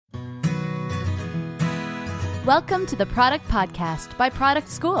Welcome to the Product Podcast by Product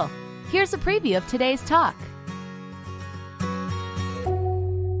School. Here's a preview of today's talk.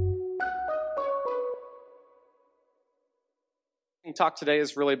 Talk today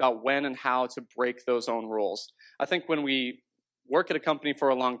is really about when and how to break those own rules. I think when we work at a company for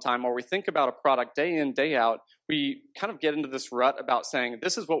a long time or we think about a product day in, day out, we kind of get into this rut about saying,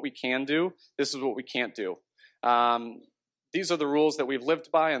 this is what we can do, this is what we can't do. These are the rules that we've lived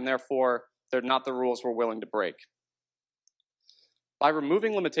by, and therefore, they're not the rules we're willing to break. By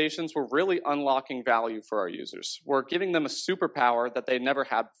removing limitations, we're really unlocking value for our users. We're giving them a superpower that they never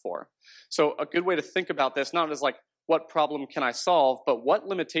had before. So a good way to think about this, not as like, what problem can I solve, but what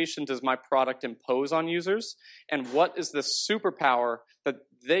limitation does my product impose on users, and what is the superpower that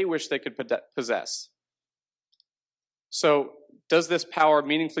they wish they could possess? So does this power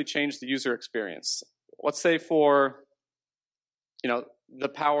meaningfully change the user experience? Let's say for, the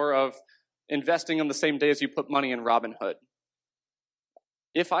power of investing on the same day as you put money in Robinhood.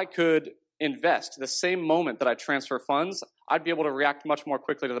 If I could invest the same moment that I transfer funds, I'd be able to react much more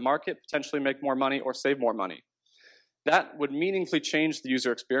quickly to the market, potentially make more money or save more money. That would meaningfully change the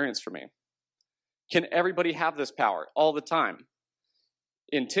user experience for me. Can everybody have this power all the time?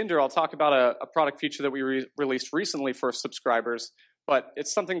 In Tinder, I'll talk about a product feature that we released recently for subscribers, but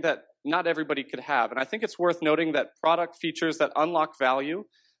it's something that not everybody could have. And I think it's worth noting that product features that unlock value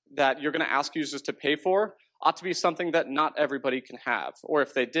that you're going to ask users to pay for ought to be something that not everybody can have. Or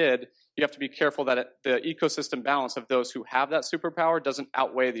if they did, you have to be careful that the ecosystem balance of those who have that superpower doesn't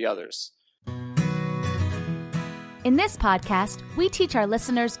outweigh the others. In this podcast, we teach our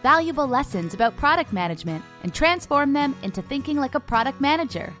listeners valuable lessons about product management and transform them into thinking like a product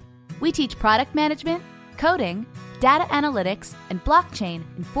manager. We teach product management, coding, data analytics, and blockchain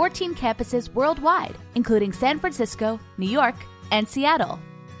in 14 campuses worldwide, including San Francisco, New York, and Seattle.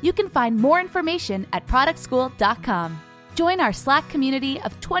 You can find more information at productschool.com. Join our Slack community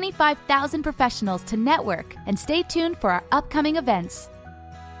of 25,000 professionals to network, and stay tuned for our upcoming events.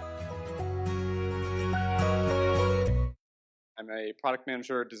 I'm a product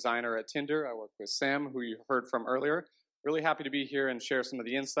manager designer at Tinder. I work with Sam, who you heard from earlier. Really happy to be here and share some of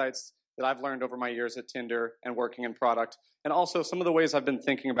the insights that I've learned over my years at Tinder and working in product, and also some of the ways I've been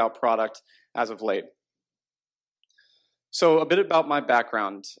thinking about product as of late. So a bit about my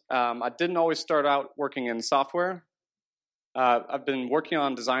background. I didn't always start out working in software. I've been working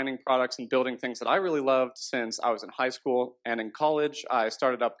on designing products and building things that I really loved since I was in high school and in college. I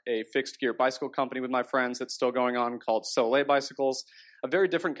started up a fixed gear bicycle company with my friends that's still going on called Soleil Bicycles. A very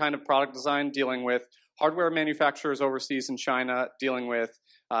different kind of product design, dealing with hardware manufacturers overseas in China, dealing with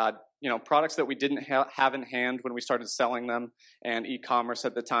products that we didn't have in hand when we started selling them, and e-commerce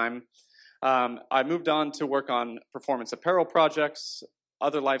at the time. I moved on to work on performance apparel projects,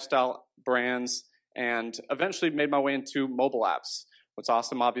 other lifestyle brands, and eventually made my way into mobile apps. What's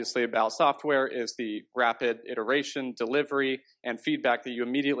awesome, obviously, about software is the rapid iteration, delivery, and feedback that you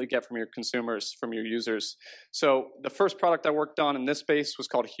immediately get from your consumers, from your users. So the first product I worked on in this space was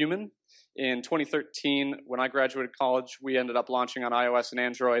called Human. In 2013, when I graduated college, we ended up launching on iOS and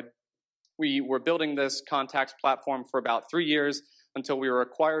Android. We were building this contacts platform for about 3 years until we were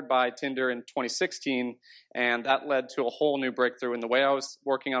acquired by Tinder in 2016, and that led to a whole new breakthrough in the way I was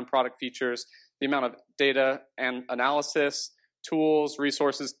working on product features, the amount of data and analysis, tools,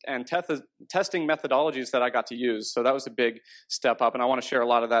 resources, and testing methodologies that I got to use. So that was a big step up, and I want to share a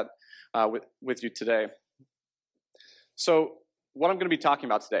lot of that with you today. So what I'm going to be talking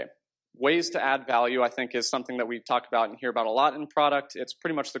about today, ways to add value, I think, is something that we talk about and hear about a lot in product. It's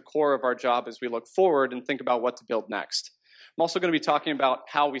pretty much the core of our job as we look forward and think about what to build next. I'm also going to be talking about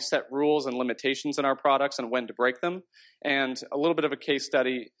how we set rules and limitations in our products and when to break them, and a little bit of a case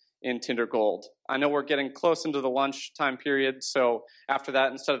study in Tinder Gold. I know we're getting close into the lunch time period, so after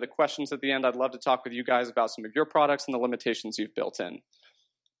that, instead of the questions at the end, I'd love to talk with you guys about some of your products and the limitations you've built in.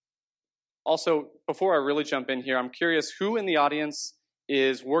 Also, before I really jump in here, I'm curious who in the audience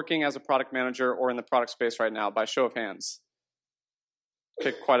is working as a product manager or in the product space right now, by show of hands.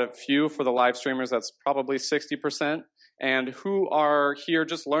 Pick quite a few for the live streamers, that's probably 60%. And who are here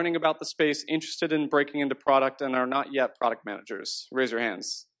just learning about the space, interested in breaking into product, and are not yet product managers? Raise your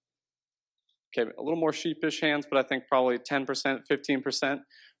hands. Okay, a little more sheepish hands, but I think probably 10%, 15%.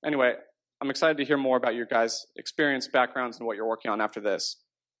 Anyway, I'm excited to hear more about your guys' experience, backgrounds, and what you're working on after this.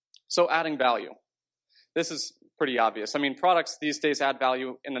 So adding value. This is pretty obvious. I mean, products these days add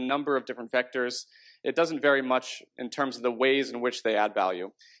value in a number of different vectors. It doesn't vary much in terms of the ways in which they add value.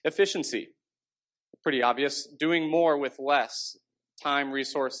 Efficiency. Pretty obvious. Doing more with less. Time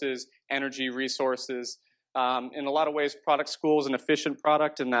resources, energy resources, In a lot of ways, product school is an efficient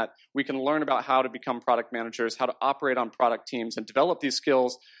product in that we can learn about how to become product managers, how to operate on product teams, and develop these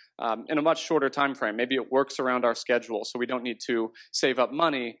skills in a much shorter time frame. Maybe it works around our schedule, so we don't need to save up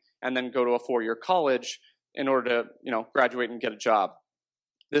money and then go to a 4-year college in order to graduate and get a job.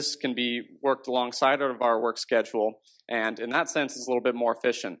 This can be worked alongside of our work schedule, and in that sense, is a little bit more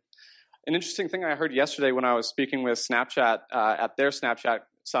efficient. An interesting thing I heard yesterday when I was speaking with Snapchat at their Snapchat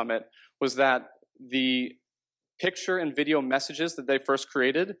summit was that the picture and video messages that they first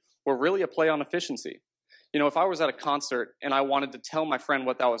created were really a play on efficiency. If I was at a concert and I wanted to tell my friend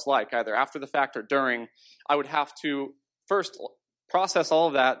what that was like, either after the fact or during, I would have to first process all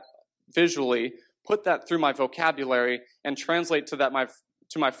of that visually, put that through my vocabulary, and translate to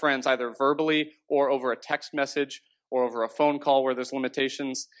my friends either verbally or over a text message or over a phone call where there's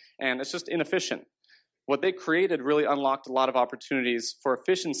limitations, and it's just inefficient. What they created really unlocked a lot of opportunities for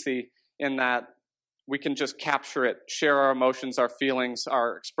efficiency in that we can just capture it, share our emotions, our feelings,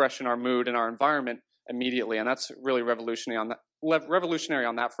 our expression, our mood, and our environment immediately, and that's really revolutionary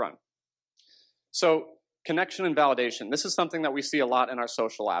on that front. So connection and validation. This is something that we see a lot in our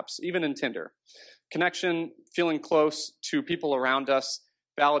social apps, even in Tinder. Connection, feeling close to people around us,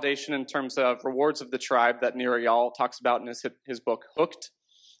 validation in terms of rewards of the tribe that Nir Eyal talks about in his book, Hooked.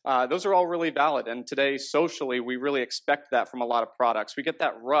 Those are all really valid, and today, socially, we really expect that from a lot of products. We get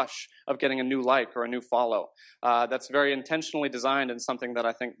that rush of getting a new like or a new follow. That's very intentionally designed and something that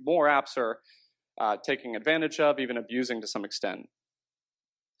I think more apps are taking advantage of, even abusing to some extent.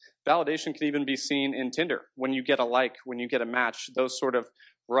 Validation can even be seen in Tinder. When you get a like, when you get a match, those sort of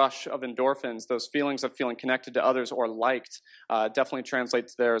rush of endorphins, those feelings of feeling connected to others or liked, definitely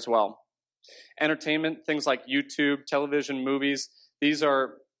translates there as well. Entertainment, things like YouTube, television, movies, these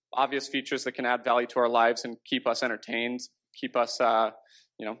are obvious features that can add value to our lives and keep us entertained, keep us, having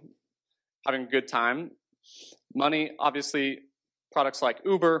a good time. Money, obviously, products like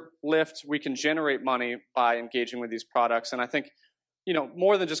Uber, Lyft, we can generate money by engaging with these products. And I think,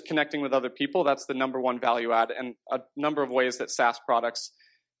 more than just connecting with other people, that's the number one value add, and a number of ways that SaaS products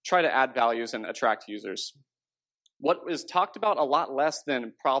try to add values and attract users. What is talked about a lot less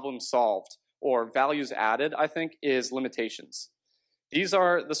than problem solved or values added, I think, is limitations. These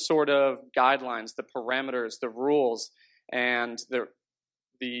are the sort of guidelines, the parameters, the rules, and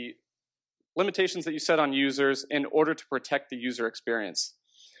the limitations that you set on users in order to protect the user experience.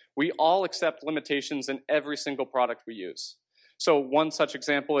 We all accept limitations in every single product we use. So one such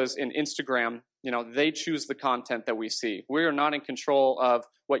example is in Instagram. They choose the content that we see. We are not in control of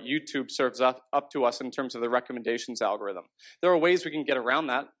what YouTube serves up to us in terms of the recommendations algorithm. There are ways we can get around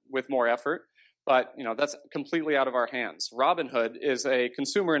that with more effort, but that's completely out of our hands. Robinhood is a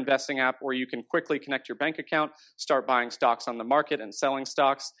consumer investing app where you can quickly connect your bank account, start buying stocks on the market and selling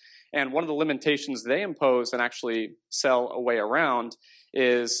stocks. And one of the limitations they impose and actually sell a way around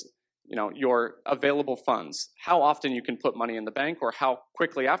is your available funds, how often you can put money in the bank, or how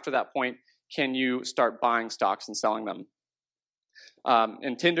quickly after that point can you start buying stocks and selling them.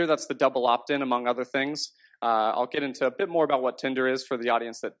 In Tinder, that's the double opt-in, among other things. I'll get into a bit more about what Tinder is for the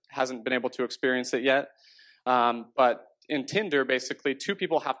audience that hasn't been able to experience it yet. But in Tinder, basically, two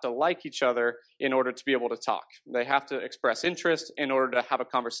people have to like each other in order to be able to talk. They have to express interest in order to have a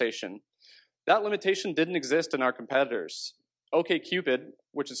conversation. That limitation didn't exist in our competitors. OkCupid,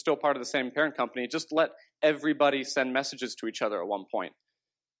 which is still part of the same parent company, just let everybody send messages to each other at one point.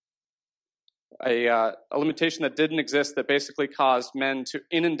 A limitation that didn't exist that basically caused men to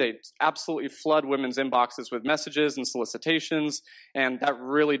inundate, absolutely flood women's inboxes with messages and solicitations, and that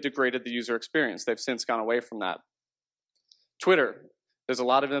really degraded the user experience. They've since gone away from that. Twitter, there's a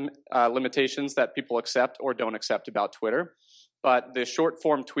lot of limitations that people accept or don't accept about Twitter, but the short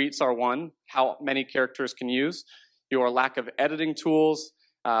form tweets are one, how many characters can use, your lack of editing tools,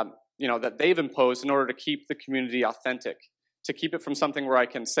 that they've imposed in order to keep the community authentic, to keep it from something where I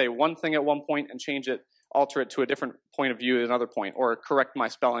can say one thing at one point and change it, alter it to a different point of view at another point, or correct my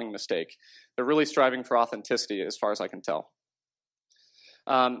spelling mistake. They're really striving for authenticity as far as I can tell.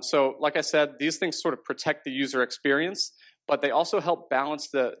 So like I said, these things sort of protect the user experience, but they also help balance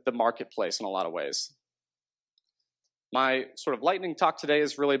the marketplace in a lot of ways. My sort of lightning talk today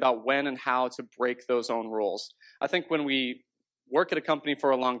is really about when and how to break those own rules. I think when we work at a company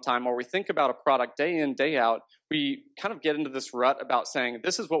for a long time, or we think about a product day in, day out, we kind of get into this rut about saying,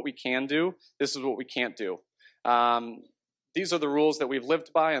 this is what we can do, this is what we can't do. These are the rules that we've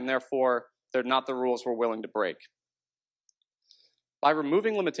lived by, and therefore, they're not the rules we're willing to break. By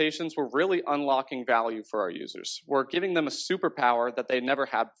removing limitations, we're really unlocking value for our users. We're giving them a superpower that they never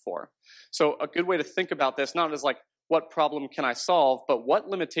had before. So a good way to think about this, not as like, what problem can I solve, but what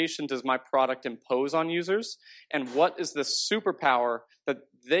limitation does my product impose on users, and what is the superpower that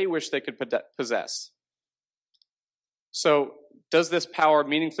they wish they could possess? So does this power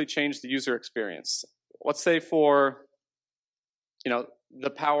meaningfully change the user experience? Let's say for, the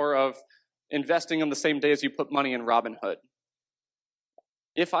power of investing on the same day as you put money in Robinhood.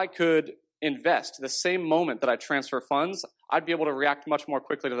 If I could invest the same moment that I transfer funds, I'd be able to react much more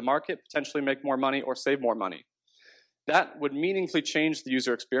quickly to the market, potentially make more money or save more money. That would meaningfully change the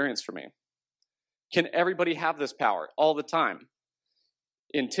user experience for me. Can everybody have this power all the time?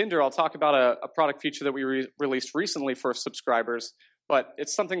 In Tinder, I'll talk about a product feature that we released recently for subscribers, but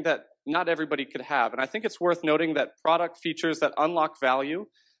it's something that not everybody could have. And I think it's worth noting that product features that unlock value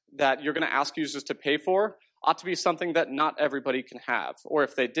that you're going to ask users to pay for ought to be something that not everybody can have. Or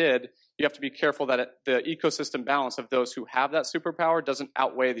if they did, you have to be careful that the ecosystem balance of those who have that superpower doesn't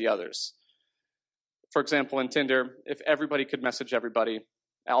outweigh the others. For example, in Tinder, if everybody could message everybody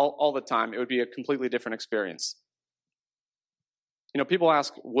all the time, it would be a completely different experience. People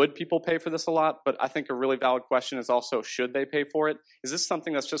ask, would people pay for this a lot? But I think a really valid question is also, should they pay for it? Is this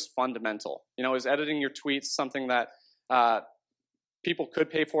something that's just fundamental? Is editing your tweets something that people could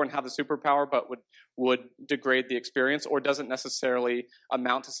pay for and have the superpower, but would degrade the experience, or doesn't necessarily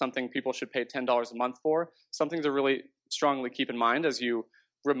amount to something people should pay $10 a month for? Something to really strongly keep in mind as you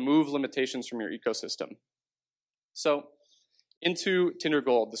remove limitations from your ecosystem. So into Tinder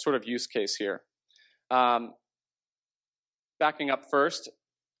Gold, the sort of use case here. Backing up first,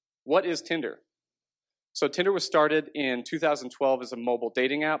 what is Tinder? So Tinder was started in 2012 as a mobile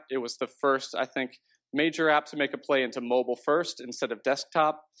dating app. It was the first, I think, major app to make a play into mobile first instead of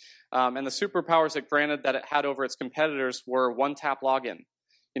desktop. And the superpowers it granted that it had over its competitors were one-tap login.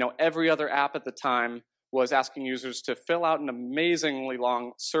 Every other app at the time was asking users to fill out an amazingly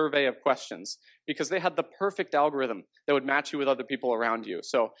long survey of questions because they had the perfect algorithm that would match you with other people around you.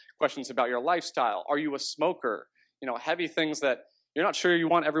 So questions about your lifestyle. Are you a smoker? Heavy things that you're not sure you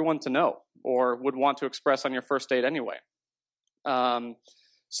want everyone to know or would want to express on your first date anyway.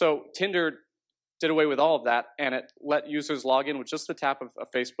 So Tinder did away with all of that, and it let users log in with just the tap of a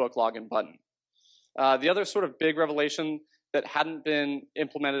Facebook login button. The other sort of big revelation that hadn't been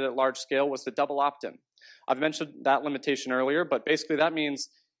implemented at large scale was the double opt-in. I've mentioned that limitation earlier, but basically that means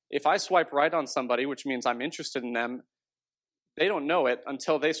if I swipe right on somebody, which means I'm interested in them, they don't know it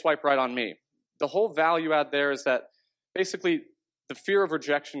until they swipe right on me. The whole value add there is that basically the fear of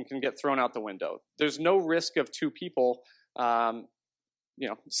rejection can get thrown out the window. There's no risk of two people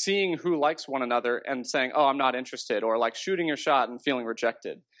seeing who likes one another and saying, oh, I'm not interested, or like shooting your shot and feeling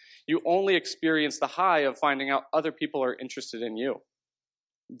rejected. You only experience the high of finding out other people are interested in you.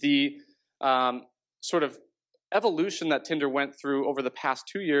 The sort of evolution that Tinder went through over the past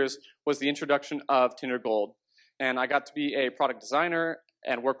 2 years was the introduction of Tinder Gold. And I got to be a product designer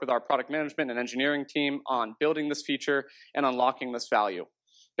and work with our product management and engineering team on building this feature and unlocking this value.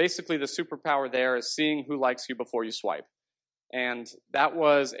 Basically, the superpower there is seeing who likes you before you swipe. And that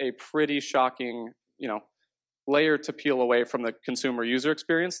was a pretty shocking, layer to peel away from the consumer user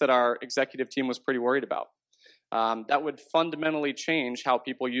experience that our executive team was pretty worried about. That would fundamentally change how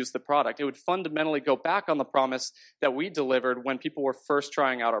people use the product. It would fundamentally go back on the promise that we delivered when people were first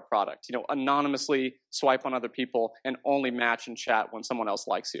trying out our product. Anonymously swipe on other people and only match and chat when someone else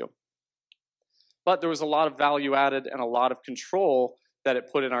likes you. But there was a lot of value added and a lot of control that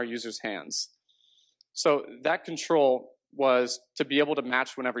it put in our users' hands. So that control was to be able to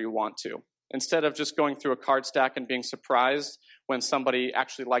match whenever you want to. Instead of just going through a card stack and being surprised when somebody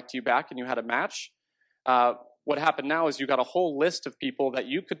actually liked you back and you had a match, what happened now is you got a whole list of people that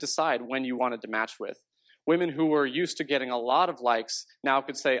you could decide when you wanted to match with. Women who were used to getting a lot of likes now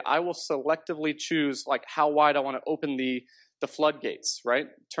could say, I will selectively choose how wide I want to open the floodgates, right?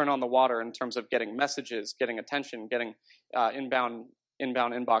 Turn on the water in terms of getting messages, getting attention, getting inbound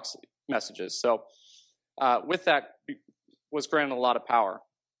inbox messages. So with that was granted a lot of power.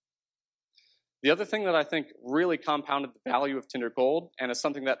 The other thing that I think really compounded the value of Tinder Gold, and is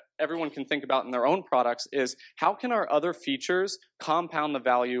something that everyone can think about in their own products, is how can our other features compound the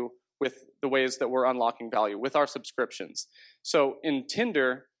value with the ways that we're unlocking value with our subscriptions? So in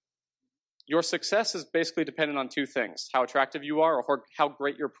Tinder, your success is basically dependent on two things: how attractive you are, or how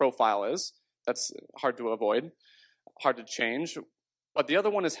great your profile is. That's hard to avoid, hard to change. But the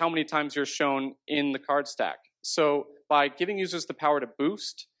other one is how many times you're shown in the card stack. So by giving users the power to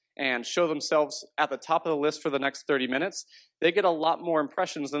boost and show themselves at the top of the list for the next 30 minutes, they get a lot more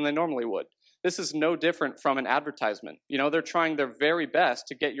impressions than they normally would. This is no different from an advertisement. They're trying their very best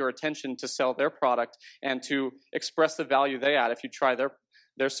to get your attention to sell their product and to express the value they add if you try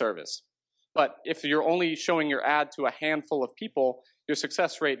their service. But if you're only showing your ad to a handful of people, your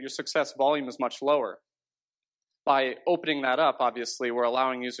success rate, your success volume is much lower. By opening that up, obviously, we're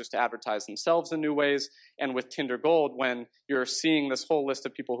allowing users to advertise themselves in new ways. And with Tinder Gold, when you're seeing this whole list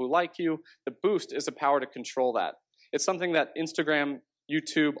of people who like you, the boost is the power to control that. It's something that Instagram,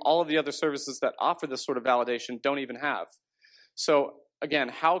 YouTube, all of the other services that offer this sort of validation don't even have. So again,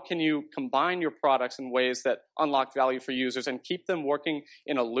 how can you combine your products in ways that unlock value for users and keep them working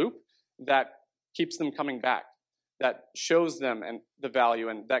in a loop that keeps them coming back, that shows them and the value,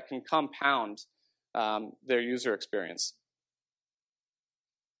 and that can compound their user experience?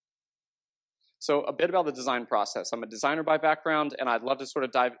 So a bit about the design process. I'm a designer by background, and I'd love to sort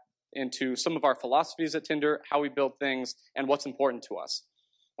of dive into some of our philosophies at Tinder, how we build things, and what's important to us.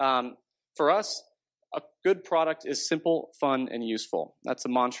 For us, a good product is simple, fun, and useful. That's a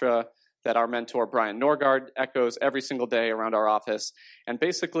mantra that our mentor, Brian Norgard, echoes every single day around our office. And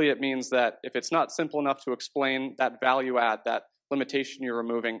basically, it means that if it's not simple enough to explain, that value add, that limitation you're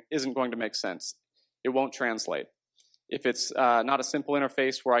removing, isn't going to make sense. It won't translate. If it's not a simple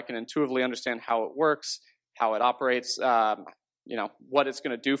interface where I can intuitively understand how it works, how it operates, what it's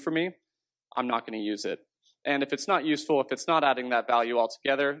going to do for me, I'm not going to use it. And if it's not useful, if it's not adding that value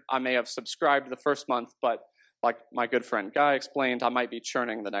altogether, I may have subscribed the first month, but like my good friend Guy explained, I might be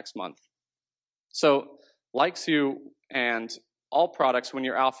churning the next month. So Likes You and all products, when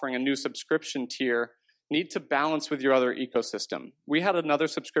you're offering a new subscription tier, need to balance with your other ecosystem. We had another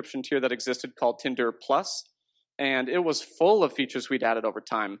subscription tier that existed called Tinder Plus, and it was full of features we'd added over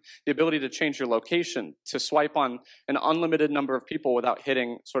time. The ability to change your location, to swipe on an unlimited number of people without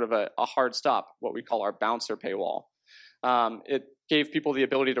hitting sort of a hard stop, what we call our bouncer paywall. It gave people the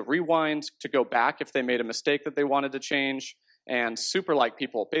ability to rewind, to go back if they made a mistake that they wanted to change, and super like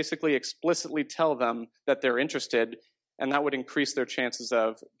people, basically explicitly tell them that they're interested, and that would increase their chances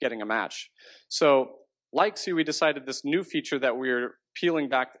of getting a match. So Likes You, we decided this new feature that we're peeling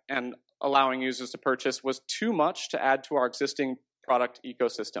back and allowing users to purchase was too much to add to our existing product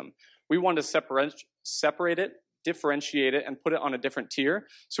ecosystem. We wanted to separate it, differentiate it, and put it on a different tier.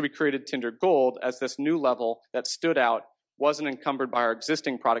 So we created Tinder Gold as this new level that stood out, wasn't encumbered by our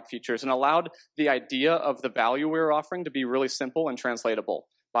existing product features, and allowed the idea of the value we were offering to be really simple and translatable.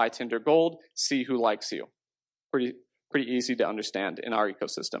 Buy Tinder Gold, see who likes you. Pretty easy to understand in our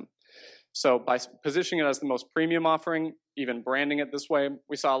ecosystem. So by positioning it as the most premium offering, even branding it this way,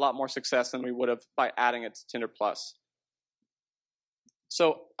 we saw a lot more success than we would have by adding it to Tinder Plus.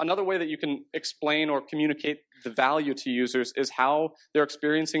 So another way that you can explain or communicate the value to users is how they're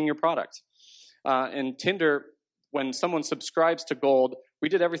experiencing your product. In Tinder, when someone subscribes to Gold, we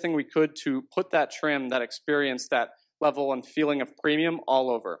did everything we could to put that trim, that experience, that level and feeling of premium all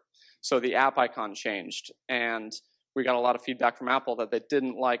over. So the app icon changed, and we got a lot of feedback from Apple that they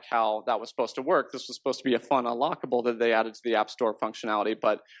didn't like how that was supposed to work. This was supposed to be a fun unlockable that they added to the App Store functionality,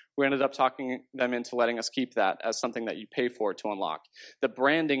 but we ended up talking them into letting us keep that as something that you pay for to unlock. The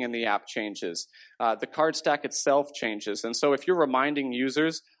branding in the app changes. The card stack itself changes. And so if you're reminding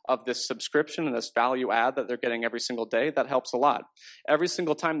users of this subscription and this value add that they're getting every single day, that helps a lot. Every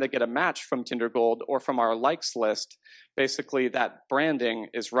single time they get a match from Tinder Gold or from our likes list, basically that branding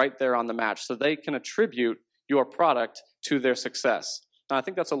is right there on the match, so they can attribute your product to their success. And I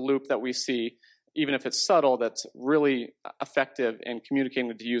think that's a loop that we see, even if it's subtle, that's really effective in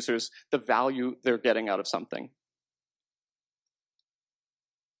communicating to users the value they're getting out of something.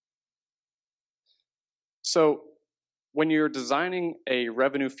 So when you're designing a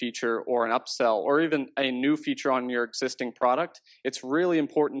revenue feature or an upsell or even a new feature on your existing product, it's really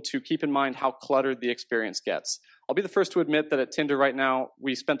important to keep in mind how cluttered the experience gets. I'll be the first to admit that at Tinder right now,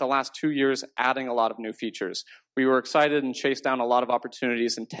 we spent the last 2 years adding a lot of new features. We were excited and chased down a lot of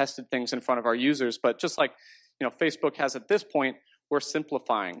opportunities and tested things in front of our users, but just like Facebook has at this point, we're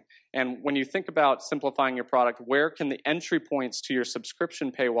simplifying. And when you think about simplifying your product, where can the entry points to your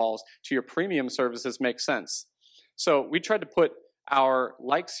subscription paywalls, to your premium services make sense? So we tried to put our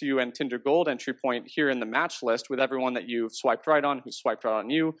Likes You and Tinder Gold entry point here in the match list with everyone that you've swiped right on, who swiped right on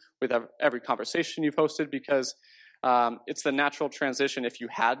you, with every conversation you've hosted, because it's the natural transition if you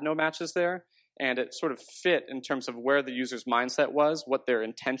had no matches there, and it sort of fit in terms of where the user's mindset was, what their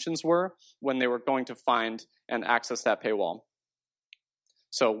intentions were when they were going to find and access that paywall.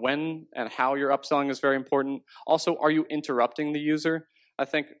 So when and how you're upselling is very important. Also, are you interrupting the user? I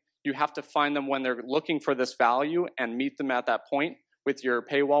think you have to find them when they're looking for this value and meet them at that point with your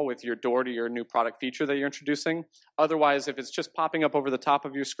paywall, with your door to your new product feature that you're introducing. Otherwise, if it's just popping up over the top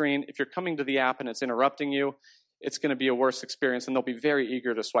of your screen, if you're coming to the app and it's interrupting you, it's going to be a worse experience, and they'll be very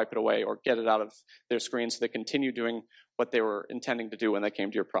eager to swipe it away or get it out of their screen so they continue doing what they were intending to do when they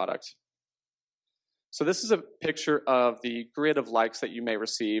came to your product. So this is a picture of the grid of likes that you may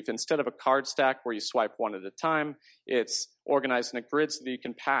receive. Instead of a card stack where you swipe one at a time, it's organized in a grid so that you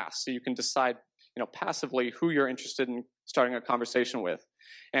can pass. So you can decide, passively who you're interested in starting a conversation with.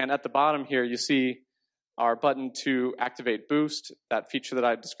 And at the bottom here, you see our button to activate Boost, that feature that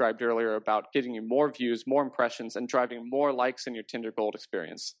I described earlier about getting you more views, more impressions, and driving more likes in your Tinder Gold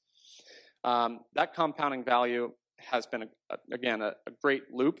experience. That compounding value has been, a great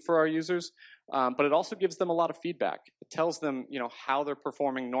loop for our users, but it also gives them a lot of feedback. It tells them, how they're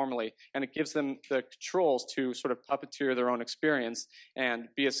performing normally, and it gives them the controls to sort of puppeteer their own experience and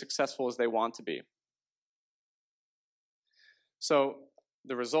be as successful as they want to be. So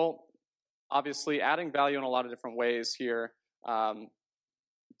the result, obviously, adding value in a lot of different ways here.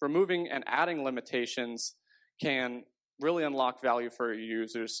 Removing and adding limitations can really unlock value for your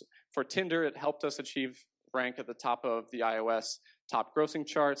users. For Tinder, it helped us achieve rank at the top of the iOS top grossing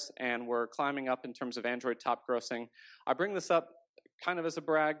charts, and we're climbing up in terms of Android top grossing. I bring this up kind of as a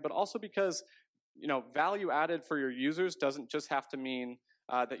brag, but also because value added for your users doesn't just have to mean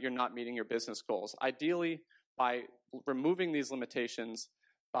that you're not meeting your business goals. Ideally, by removing these limitations,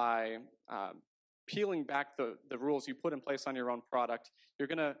 by peeling back the rules you put in place on your own product, you're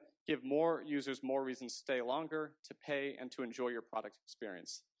going to give more users more reasons to stay longer, to pay, and to enjoy your product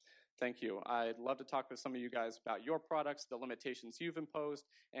experience. Thank you. I'd love to talk with some of you guys about your products, the limitations you've imposed,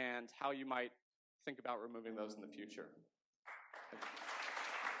 and how you might think about removing those in the future.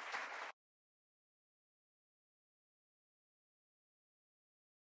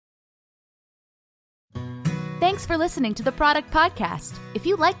 Thanks for listening to the Product Podcast. If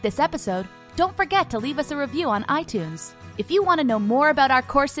you liked this episode, don't forget to leave us a review on iTunes. If you want to know more about our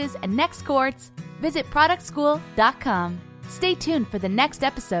courses and next cohorts, visit productschool.com. Stay tuned for the next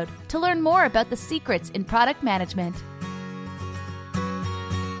episode to learn more about the secrets in product management.